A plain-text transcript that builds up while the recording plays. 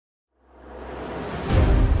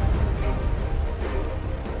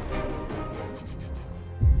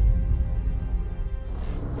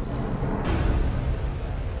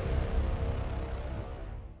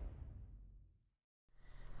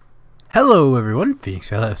Hello everyone, Phoenix.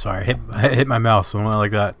 Sorry, I hit my mouse somewhere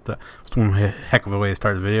like that. That's one heck of a way to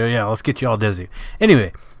start the video. Yeah, let's get you all dizzy.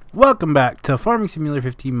 Anyway, welcome back to Farming Simulator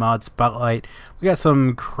 15 Mod Spotlight. We got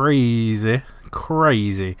some crazy,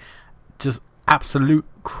 just absolute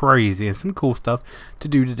crazy, and some cool stuff to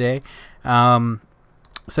do today. So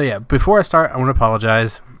yeah, before I start, I want to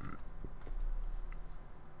apologize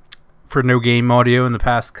for no game audio in the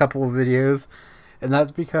past couple of videos, and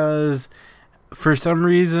that's because for some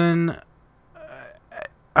reason,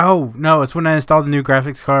 oh no, it's when I installed the new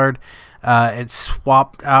graphics card. It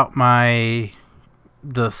swapped out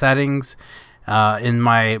the settings in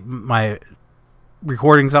my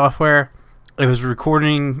recording software. It was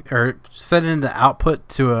recording or setting the output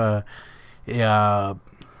to a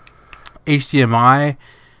HDMI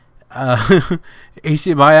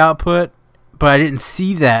HDMI output, but I didn't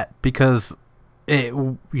see that because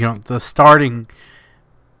the starting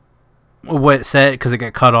what it said, because it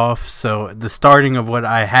got cut off. So the starting of what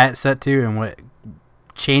I had set to and what it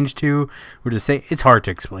changed to were the same. It's hard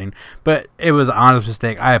to explain, but it was an honest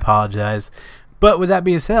mistake. I apologize. But with that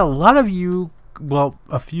being said, a lot of you, well,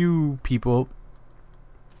 a few people,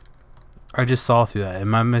 I just saw through that.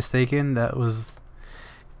 Am I mistaken? That was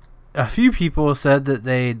a few people said that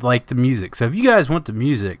they liked the music. So if you guys want the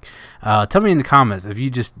music, tell me in the comments. If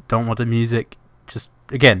you just don't want the music, just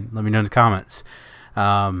again let me know in the comments.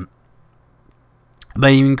 But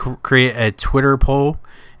you can create a Twitter poll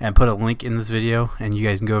and put a link in this video, and you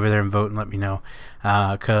guys can go over there and vote and let me know.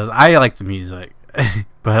 Because I like the music,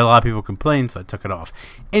 but a lot of people complain, so I took it off.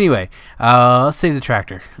 Anyway, let's save the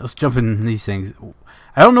tractor. Let's jump in these things.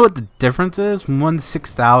 I don't know what the difference is. One's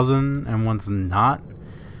 6,000 and one's not.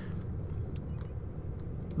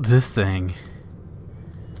 This thing,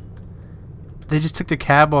 they just took the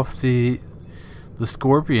cab off the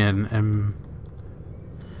Scorpion and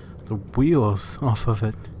the wheels off of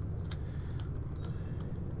it.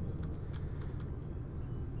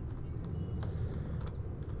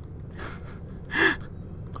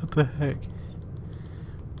 What the heck?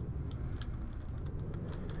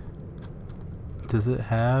 Does it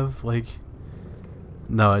have like...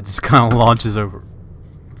 No, it just kind of launches over.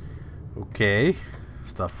 Okay.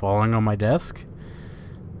 Stuff falling on my desk.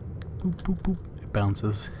 Boop, boop, boop. It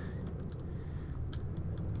bounces.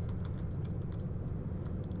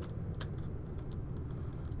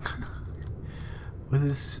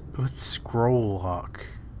 What's scroll lock?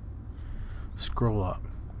 Scroll lock.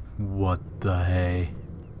 What the hey?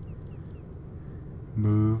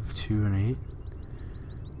 Move 2 and 8.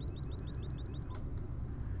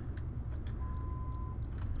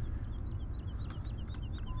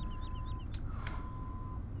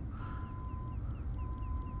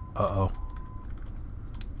 Uh-oh.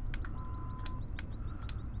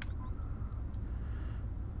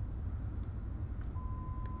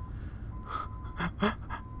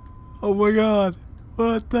 Oh my god.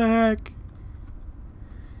 What the heck?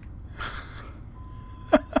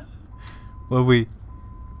 What we...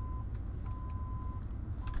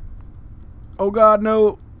 Oh god,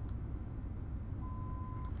 no.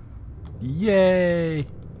 Yay.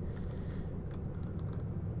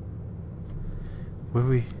 What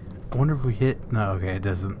we... I wonder if we hit... No, okay, it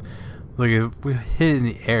doesn't. Look, if we hit it in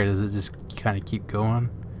the air, does it just kind of keep going?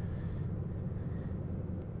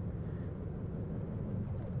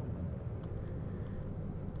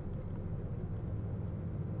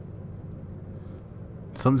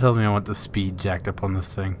 Something tells me I want the speed jacked up on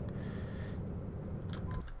this thing.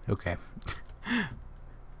 Okay.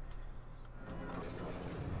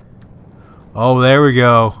 Oh, there we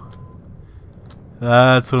go.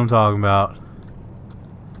 That's what I'm talking about.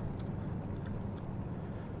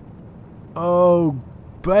 Oh,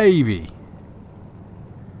 baby.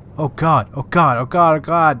 Oh, God. Oh, God. Oh, God. Oh,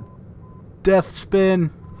 God. Death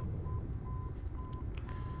spin.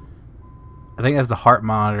 I think that's the heart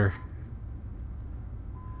monitor.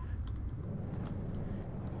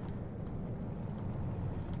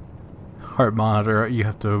 Heart monitor. You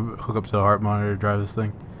have to hook up to the heart monitor to drive this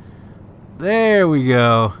thing. There we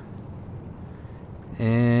go.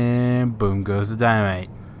 And boom goes the dynamite.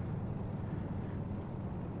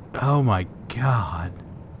 Oh my god.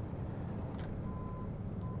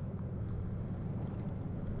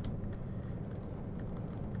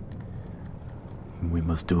 We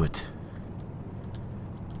must do it.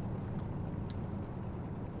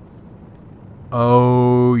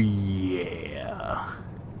 Oh yeah.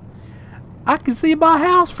 I can see my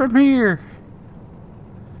house from here.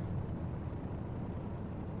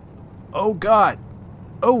 Oh god.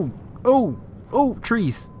 Oh,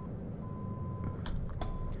 trees.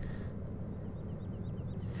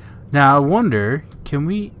 Now I wonder, can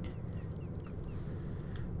we...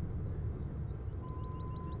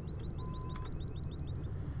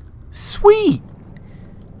 sweet.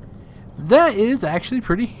 That is actually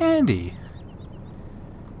pretty handy.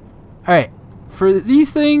 Alright, for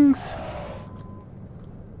these things...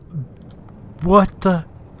 What the...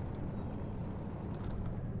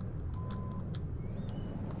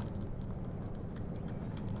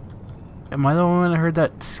 Am I the one that heard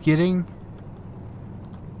that skidding?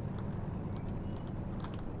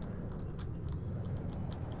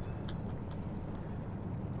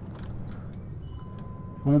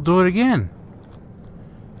 Won't do it again.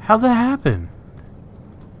 How'd that happen?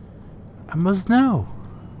 I must know.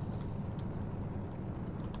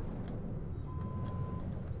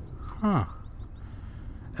 Huh.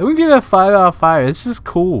 I would give that 5 out of 5. It's just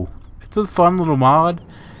cool. It's a fun little mod.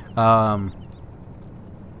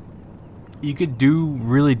 You could do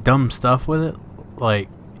really dumb stuff with it, like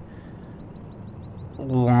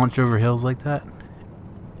launch over hills like that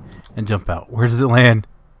and jump out. Where does it land?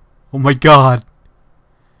 Oh my god.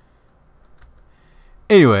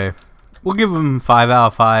 Anyway, we'll give them 5 out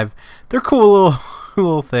of 5. They're cool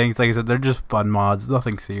little things. Like I said, they're just fun mods,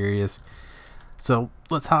 nothing serious. So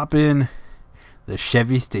let's hop in the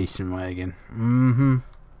Chevy station wagon.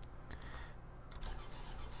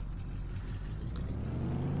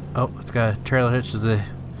 Oh, it's got a trailer hitch. Does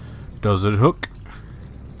it hook?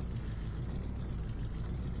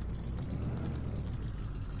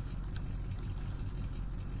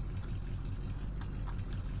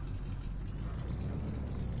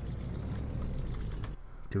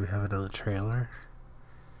 Do we have another trailer?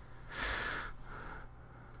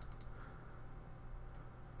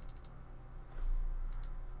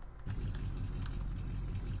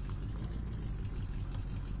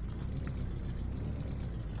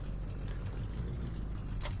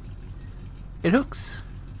 It hooks.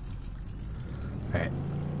 Alright.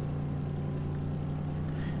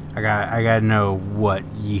 I gotta know what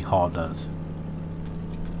Yeehaw does.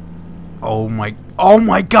 Oh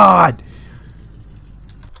my god!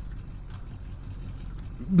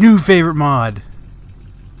 New favorite mod.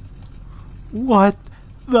 What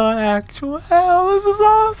the actual hell? This is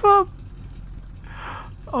awesome!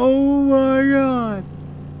 Oh my god.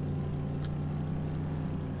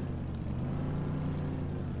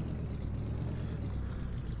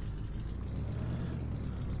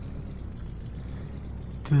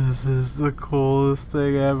 This is the coolest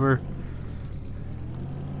thing ever.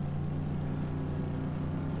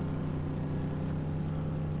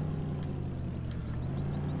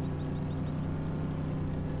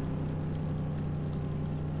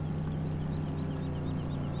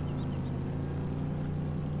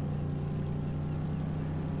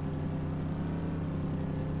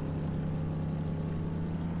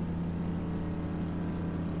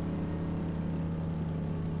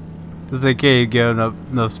 They can't get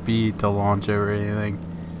enough speed to launch over anything.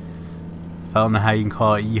 So I don't know how you can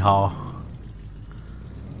call it yeehaw.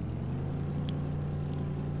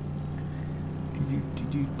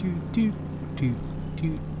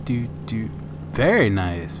 Very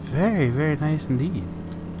nice. Very, very nice indeed.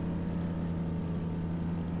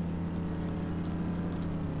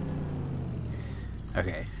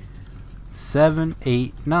 Okay. 7,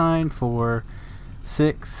 8, 9, 4,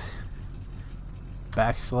 6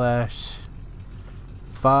 backslash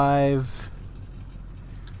 5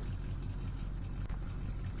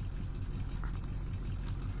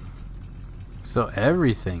 so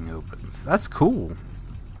everything opens. That's cool.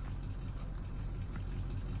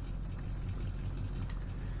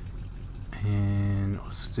 And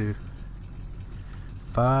let's do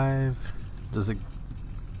 5. Does it,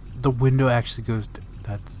 the window actually goes to,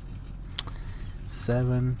 that's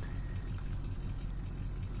 7.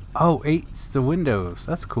 Oh, 8's the windows.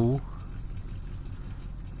 That's cool.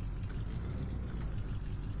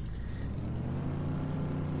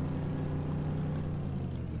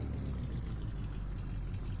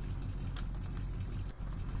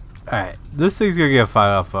 Alright, this thing's gonna get a 5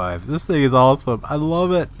 out of 5. This thing is awesome. I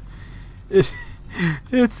love it.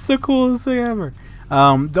 It's the coolest thing ever.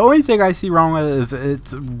 The only thing I see wrong with it is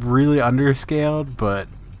it's really underscaled, but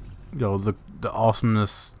you know, the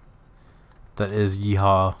awesomeness that is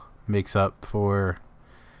Yeehaw makes up for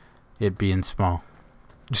it being small.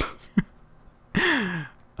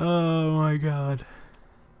 Oh my god.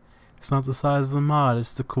 It's not the size of the mod,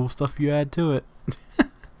 it's the cool stuff you add to it.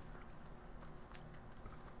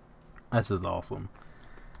 That's just awesome.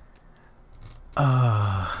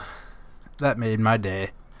 That made my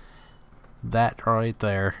day. That right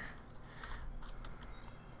there.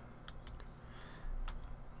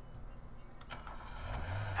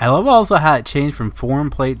 I love also how it changed from foreign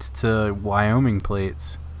plates to Wyoming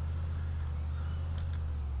plates.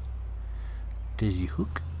 Did you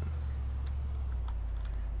hook?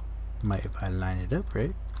 Might if I line it up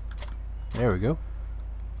right. There we go.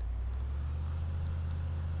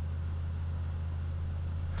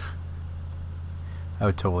 I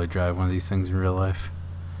would totally drive one of these things in real life.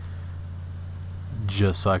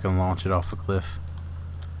 Just so I can launch it off a cliff.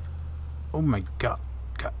 Oh my god.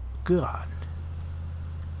 God.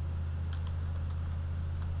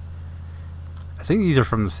 I think these are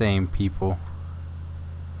from the same people.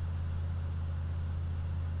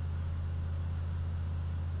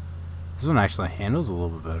 This one actually handles a little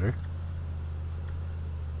bit better.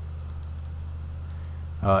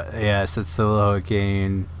 Yeah, it says solo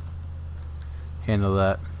gain. Handle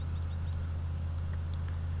that.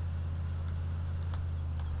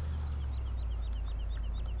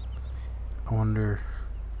 I wonder.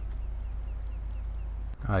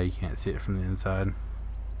 Oh, you can't see it from the inside.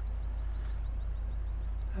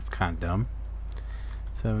 That's kind of dumb.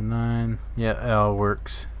 7.9. Yeah, it all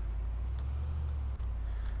works.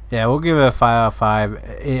 Yeah, we'll give it a 5 out of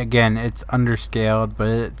 5. Again, it's underscaled,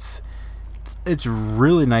 but it's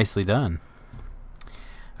really nicely done.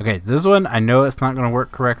 Okay, this one, I know it's not going to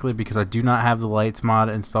work correctly because I do not have the lights mod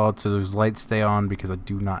installed, so those lights stay on because I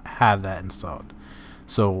do not have that installed.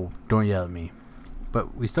 So, don't yell at me.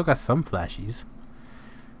 But we still got some flashies.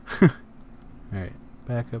 Alright,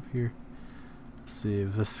 back up here. See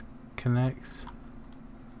if this connects.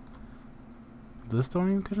 This don't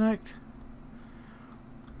even connect?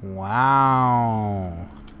 Wow.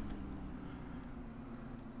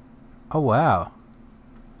 Oh, wow.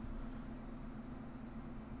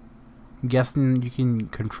 I'm guessing you can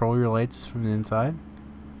control your lights from the inside.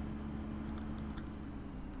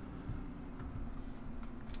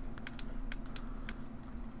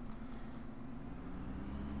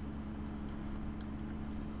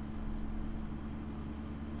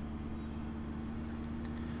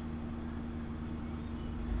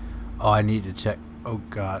 Oh, I need to check. Oh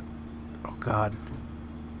god. Oh god.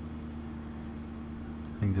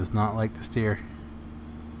 Thing does not like to steer.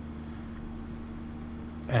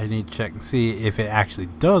 I need to check and see if it actually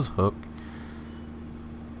does hook,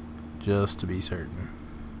 just to be certain.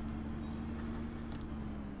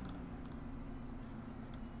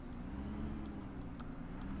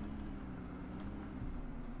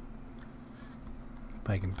 If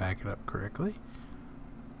I can back it up correctly.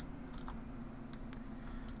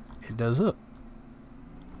 It does hook.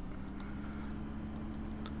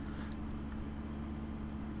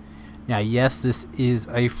 Now, yes, this is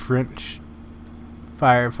a French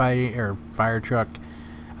firefighting or fire truck,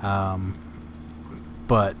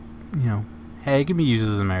 but you know, hey, it can be used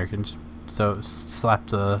as Americans. So slap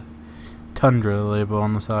the Tundra label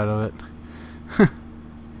on the side of it.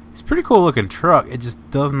 It's a pretty cool looking truck. It just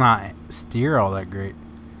does not steer all that great.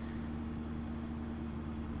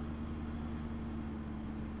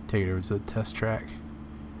 Take it over to the test track.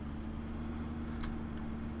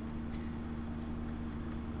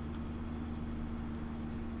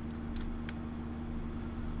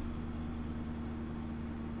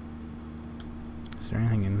 Is there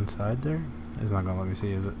anything inside there? It's not gonna let me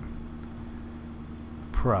see, is it?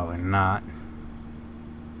 Probably not.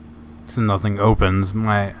 So nothing opens.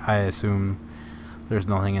 I assume there's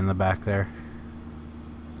nothing in the back there.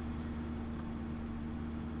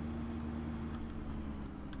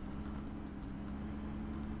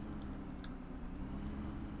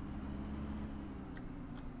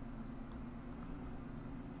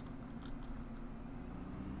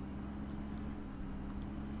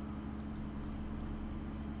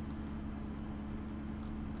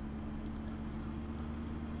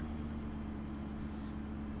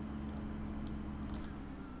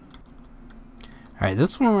 Alright,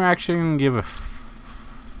 this one we're actually going to give a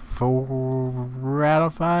 4 out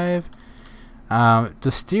of 5.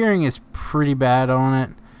 The steering is pretty bad on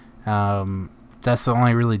it. That's the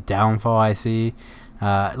only really downfall I see.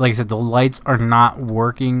 Like I said, the lights are not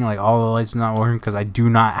working. Like, all the lights are not working because I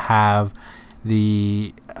do not have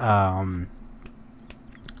the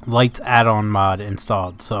lights add-on mod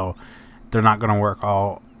installed. So, they're not going to work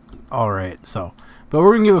all right. So, but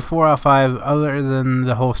we're going to give it a 4 out of 5. Other than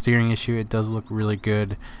the whole steering issue, it does look really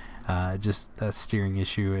good. Just that steering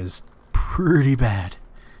issue is pretty bad.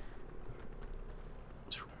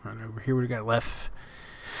 Let's run over here. What do we got left?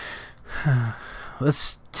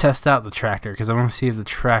 Let's test out the tractor because I want to see if the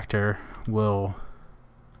tractor will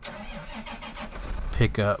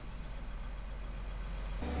pick up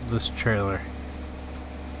this trailer.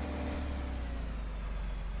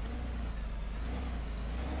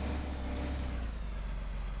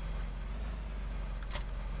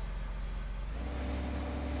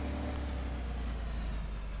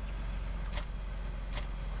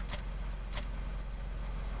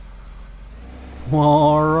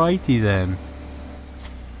 Alrighty then.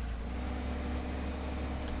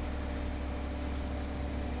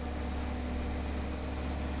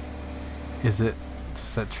 Is it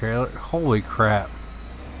just that trailer? Holy crap.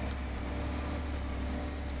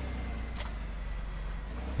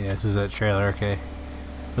 Yeah, it's just that trailer, okay.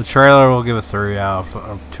 The trailer will give us 3 out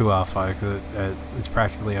of 2 out of 5 because it's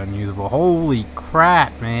practically unusable. Holy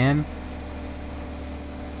crap, man.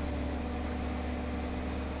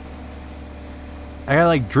 I gotta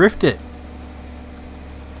like drift it.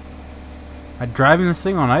 I'm driving this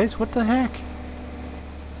thing on ice? What the heck?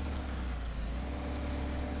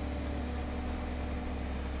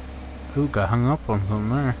 Ooh, got hung up on something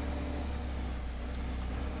there.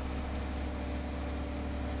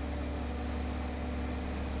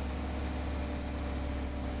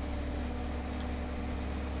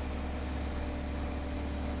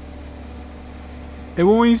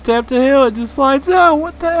 And when you step the hill, it just slides out.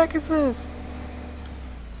 What the heck is this?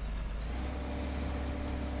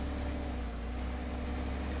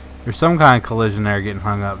 There's some kind of collision there getting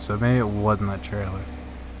hung up, so maybe it wasn't that trailer.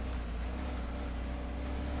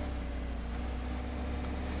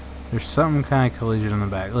 There's some kind of collision in the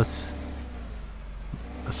back. Let's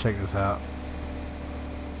check this out.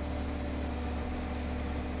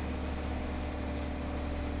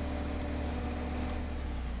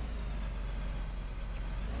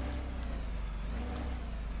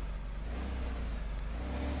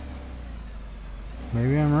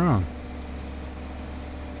 Maybe I'm wrong.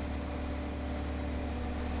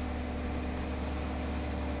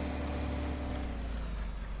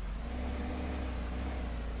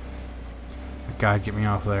 God, get me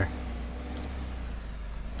off there.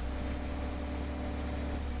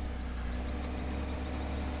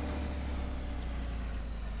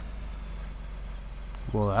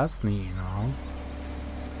 Well, that's neat and all.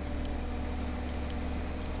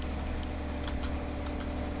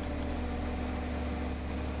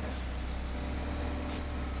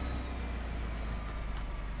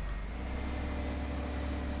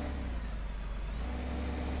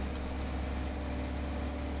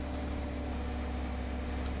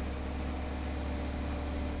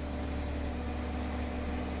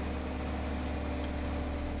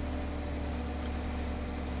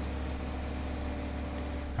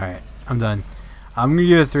 Alright, I'm done. I'm gonna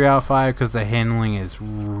give it 3 out of 5 because the handling is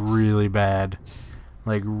really bad.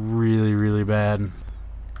 Like, really, really bad.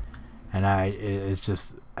 And it's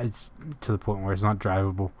to the point where it's not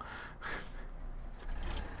drivable.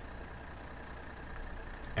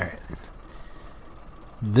 Alright.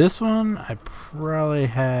 This one, I probably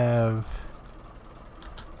have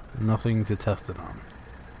nothing to test it on.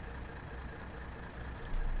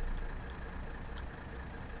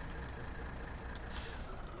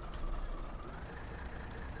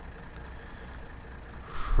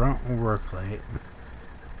 Front work light.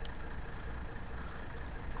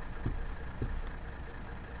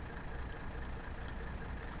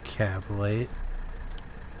 Cab light.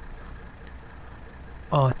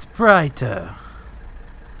 Oh, it's brighter.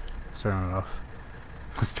 Let's turn it off.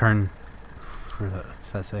 Let's turn for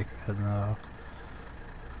that sake. No.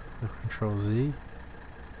 Control Z.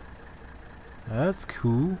 That's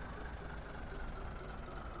cool.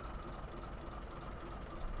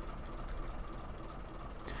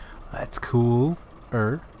 That's cool.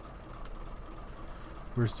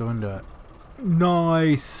 Where's the window at?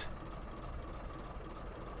 Nice.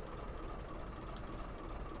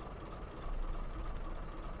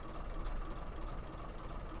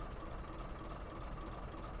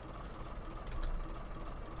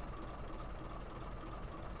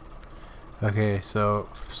 Okay, so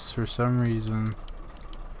for some reason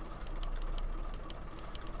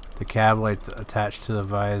the cab light's attached to the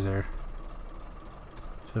visor.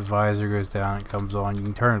 If the visor goes down, it comes on. You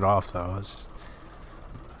can turn it off though. It's just...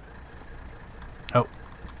 Oh.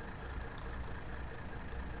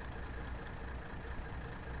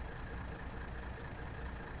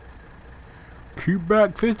 Keep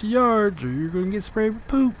back 50 yards or you're gonna get sprayed with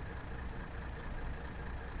poop.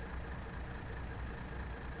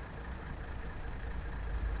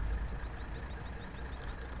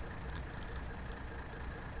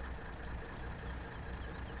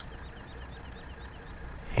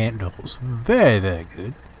 Handles very, very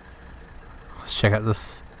good. Let's check out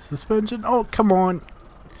this suspension. Oh, come on.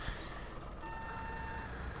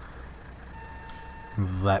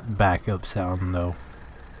 That backup sound though.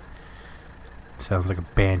 Sounds like a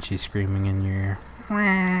banshee screaming in your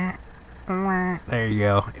ear. There you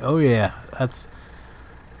go. Oh yeah, that's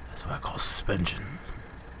what I call suspension.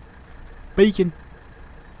 Bacon.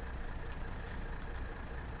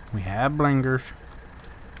 We have blinkers.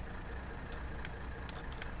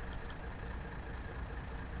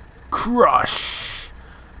 Crush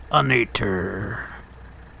a nature.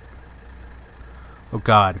 Oh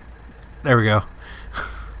God. There we go.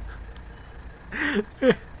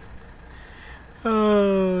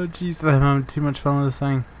 Oh jeez, I'm having too much fun with this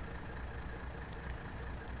thing.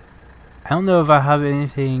 I don't know if I have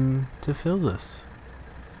anything to fill this.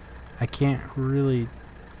 I can't really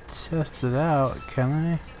test it out, can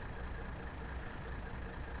I?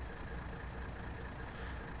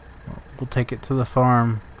 Well, we'll take it to the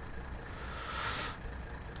farm.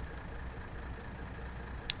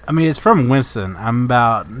 I mean, it's from Winston. I'm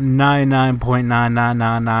about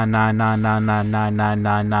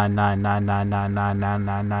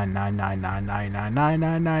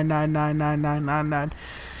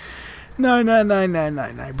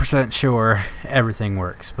sure everything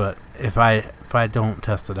works. But if I don't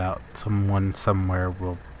test it out, someone somewhere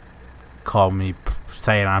will call me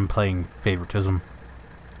saying I'm playing favoritism.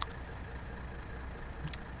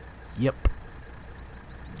 Yep.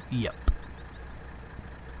 Yep.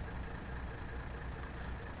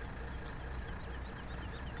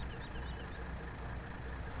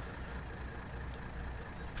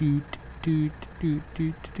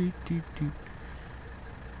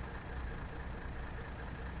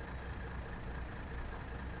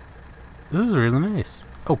 This is really nice.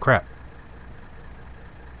 Oh crap.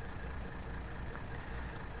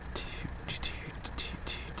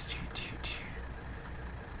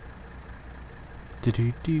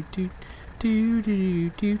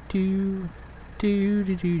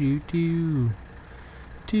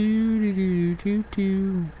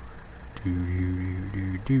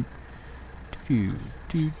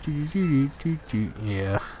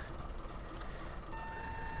 Yeah.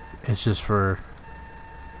 It's just for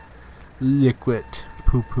liquid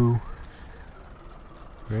poo-poo.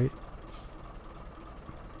 Right?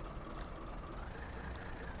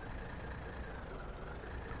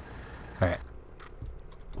 Alright.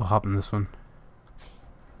 We'll hop in this one.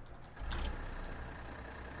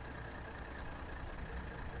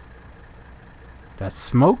 That's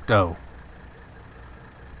smoke though.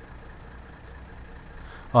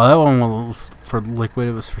 Oh, that one was for liquid,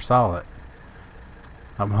 it was for solid.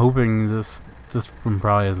 I'm hoping this one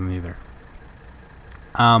probably isn't either.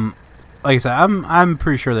 Like I said, I'm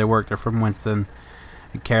pretty sure they work. They're from Winston,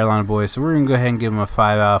 the Carolina boys, so we're gonna go ahead and give them a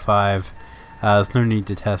 5 out of 5. There's no need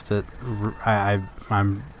to test it.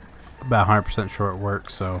 I'm about 100% sure it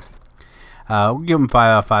works, so we'll give them 5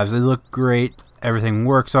 out of 5. They look great. Everything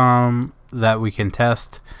works on them that we can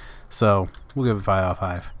test, so we'll give it 5 out of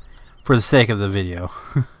 5 for the sake of the video.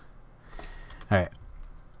 Alright.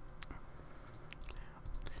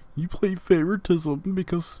 You play favoritism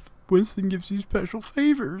because Winston gives you special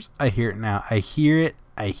favors. I hear it now. I hear it.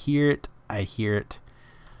 I hear it. I hear it.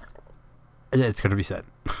 It's going to be said.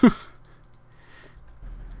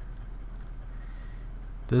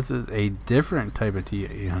 This is a different type of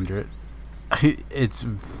T800. It's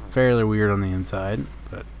fairly weird on the inside,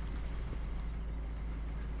 but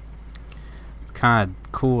it's kind of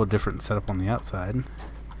cool, different setup on the outside.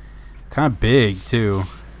 Kind of big too.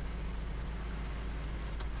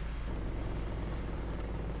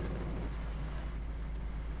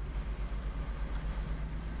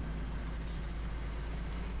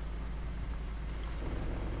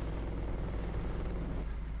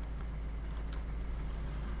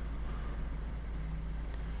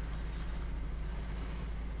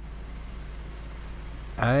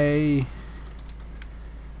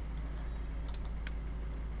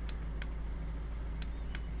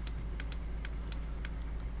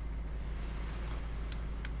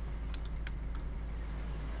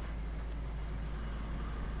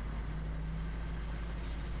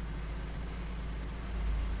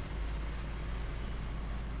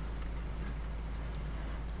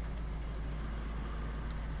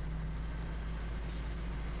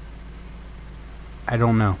 I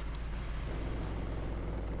don't know.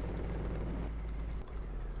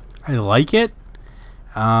 I like it.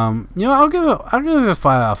 You know, I'll give it a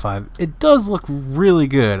 5 out of 5. It does look really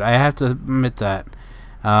good. I have to admit that.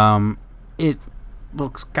 It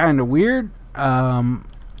looks kind of weird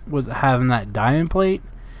with having that diamond plate,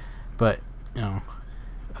 but you know,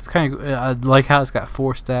 it's kind of. I like how it's got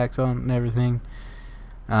 4 stacks on it and everything.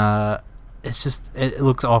 It's just it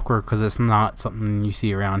looks awkward because it's not something you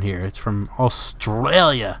see around here. It's from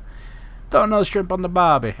Australia. Don't know shrimp on the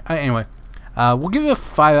barbie. Anyway. We'll give it a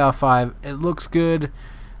 5 out of 5. It looks good.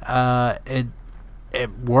 It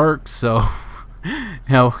works, so you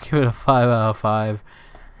know, we'll give it a 5 out of 5.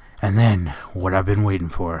 And then what I've been waiting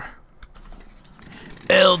for,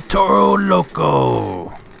 El Toro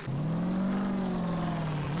Loco.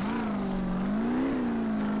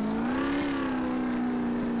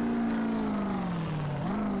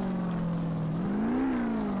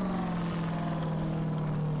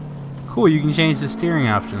 Cool, you can change the steering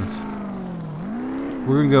options.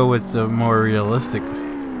 We're gonna go with the more realistic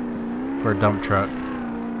for a dump truck.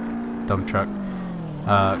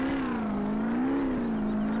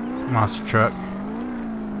 Monster truck.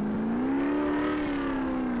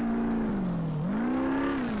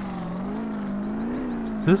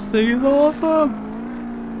 This thing is awesome.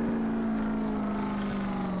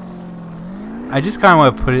 I just kind of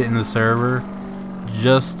want to put it in the server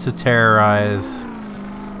just to terrorize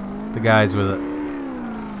the guys with it.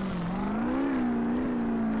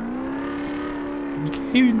 You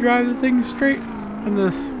can't even drive the thing straight on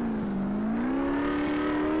this.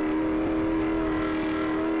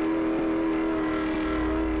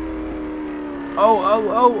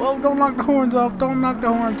 Oh, don't knock the horns off. Don't knock the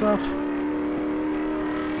horns off.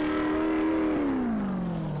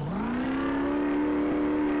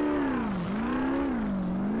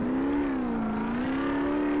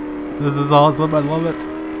 This is awesome. I love it.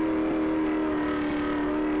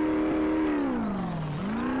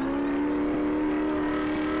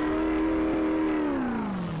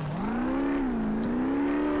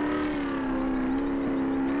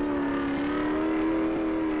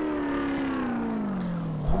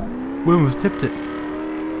 We almost tipped it.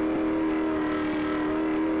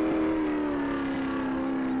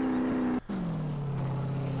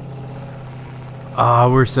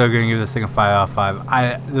 Oh, we're so gonna give this thing a 5 out of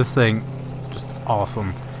 5. This thing, just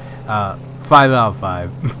awesome. 5 out of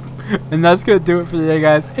 5. And that's gonna do it for today,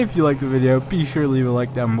 guys. If you liked the video, be sure to leave a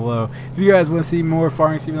like down below. If you guys want to see more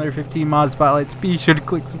Farming Simulator 15 mod spotlights, be sure to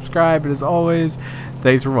click subscribe. And as always,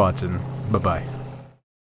 thanks for watching. Bye bye.